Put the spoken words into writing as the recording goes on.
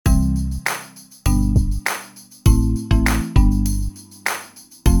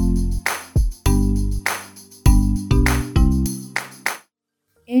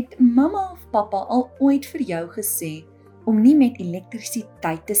mamma of pappa al ooit vir jou gesê om nie met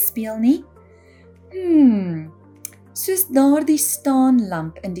elektrisiteit te speel nie? Soos daardie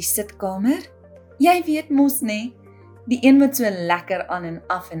staanlamp in die sitkamer? Jy weet mos nê, die een wat so lekker aan en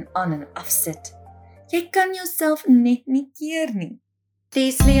af sit. Jy kan jouself net nie keer nie.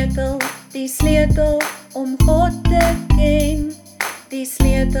 Die sleutel om God te ken. Die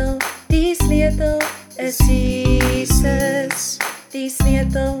sleutel is Jesus. Die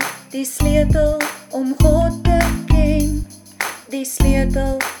sleutel om God te ken. Die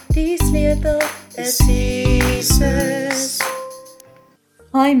sleutel is Jesus.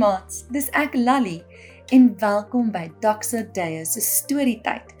 Hi maats, dis ek Lally en welkom by Dr. Deus se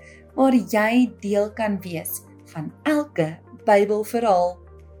Storietyd, waar jy deel kan wees van elke Bybelverhaal.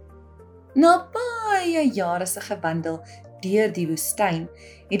 Na baie jare se gewandel deur die woestyn,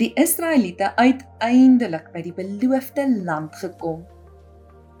 het die Israeliete uiteindelik by die beloofde land gekom.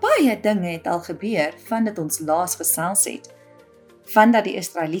 Baie dinge het al gebeur vandat ons laas gesels het. Vandat die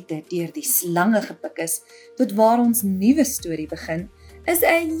Israeliete deur die slange gepik is, tot waar ons nuwe storie begin, is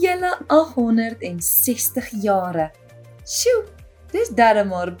 'n hele 860 jare. Sjoe, dis darem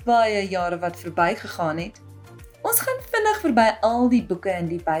maar baie jare wat verby gegaan het. Ons gaan vinnig verby al die boeke in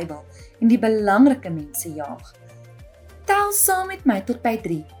die Bybel en die belangrike mense jaag. Tel saam met my tot by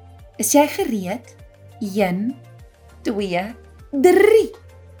 3. Is jy gereed? 1, 2, 3.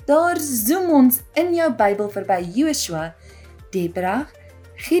 Daar zoom ons in jou Bybel verby Joshua, Deborah,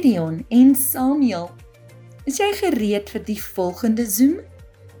 Gideon en Samuel. Is jy gereed vir die volgende zoom?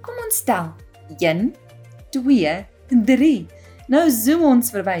 Kom ons tel. 1, 2, 3. Nou zoom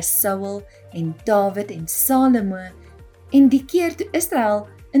ons verby Saul en Dawid en Salomo en die keer toe Israel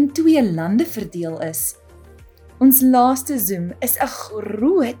in 2 lande verdeel is. Ons laaste zoom is 'n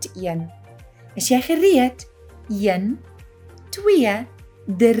groot een. Is jy gereed? 1, 2,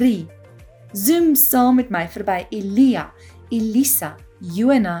 3. Zoom saam met my verby Elia, Elisa,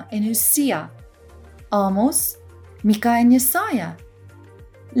 Jona en Hosea, Amos, Mika en Jesaja.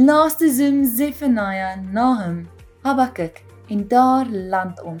 Laaste zoom Zephaniah, Nahum, Habakuk en daar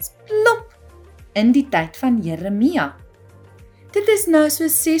land ons plop in die tyd van Jeremia. Dit is nou so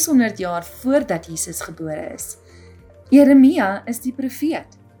 600 jaar voordat Jesus gebore is. Jeremia is die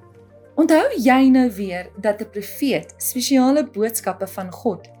profeet. Onthou jy nou weer dat 'n profeet spesiale boodskappe van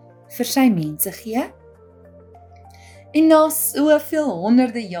God vir sy mense gee? En na soveel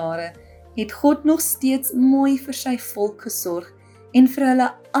honderde jare het God nog steeds mooi vir sy volk gesorg en vir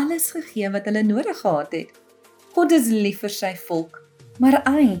hulle alles gegee wat hulle nodig gehad het. God is lief vir sy volk, maar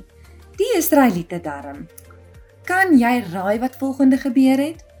die Israeliete darm. Kan jy raai wat volgende gebeur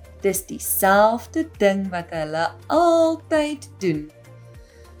het? Dis dieselfde ding wat hulle altyd doen.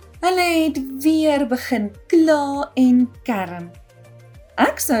 Hulle het weer begin kla en kerm.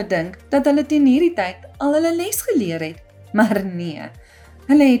 Ek sou dink dat hulle teen hierdie tyd al hulle les geleer het, maar nee,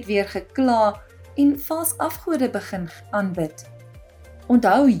 hulle het weer gekla en vals afgode begin aanbid.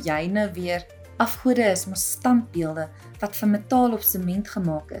 Onthou jy nou weer, afgode is mos standbeelde wat van metaal of sement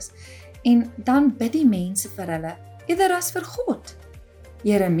gemaak is, en dan bid die mense vir hulle, eerder as vir God.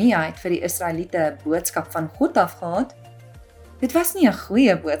 Jeremia het vir die Israeliete 'n boodskap van God afgehad. Dit was nie 'n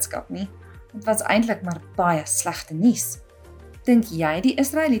goeie boodskap nie, dit was eintlik maar baie slegte nuus. Dink jy die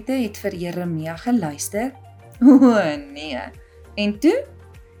Israeliete het vir Jeremia geluister? Nee. En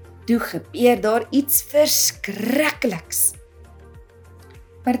toe gebeur daar iets verskrikliks.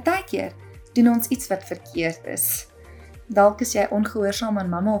 Partykeer doen ons iets wat verkeerd is. Dalk is jy ongehoorsaam aan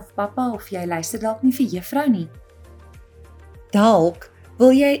mamma of pappa of jy luister dalk nie vir juffrou nie. Dalk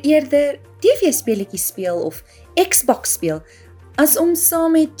wil jy eerder TV-speletjies speel of Xbox speel as om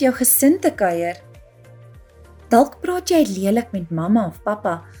saam met jou gesin te kuier. Dalk praat jy lelik met mamma of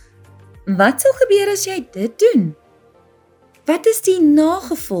pappa. Wat sal gebeur as jy dit doen? Wat is die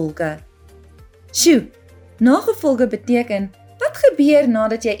nagevolge? Sjoe, nagevolge beteken, wat gebeur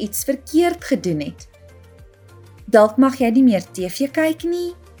nadat jy iets verkeerd gedoen het? Dalk mag jy nie meer TV kyk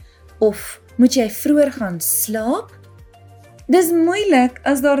nie, of moet jy vroeër gaan slaap? Dis moeilik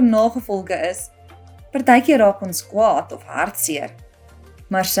as daar nagevolge is. Partykeer raak ons kwaad of hartseer.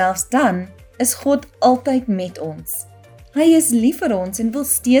 Maar selfs dan is God altyd met ons. Hy is lief vir ons en wil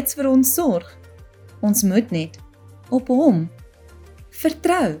steeds vir ons sorg. Ons moet net op hom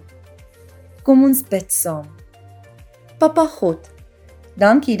vertrou. Kom ons bid saam. Papa God,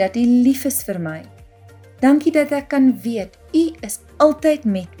 dankie dat U lief is vir my. Dankie dat ek kan weet, U is altyd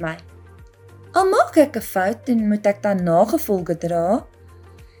met my. Al maak ek 'n fout en moet ek dan nagevolge dra,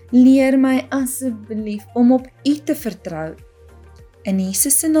 leer my asseblief om op U te vertrou. In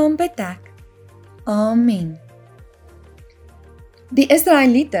Jesus se naam bid ek. Amen. Die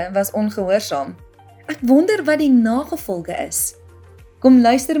Israeliete was ongehoorsaam. Ek wonder wat die nagevolge is. Kom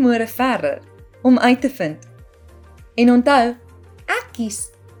luister môre verder, om uit te vind. En onthou, ek kies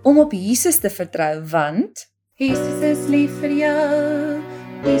om op Jesus te vertrou, want Jesus is lief vir jou,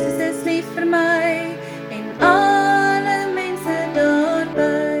 Jesus is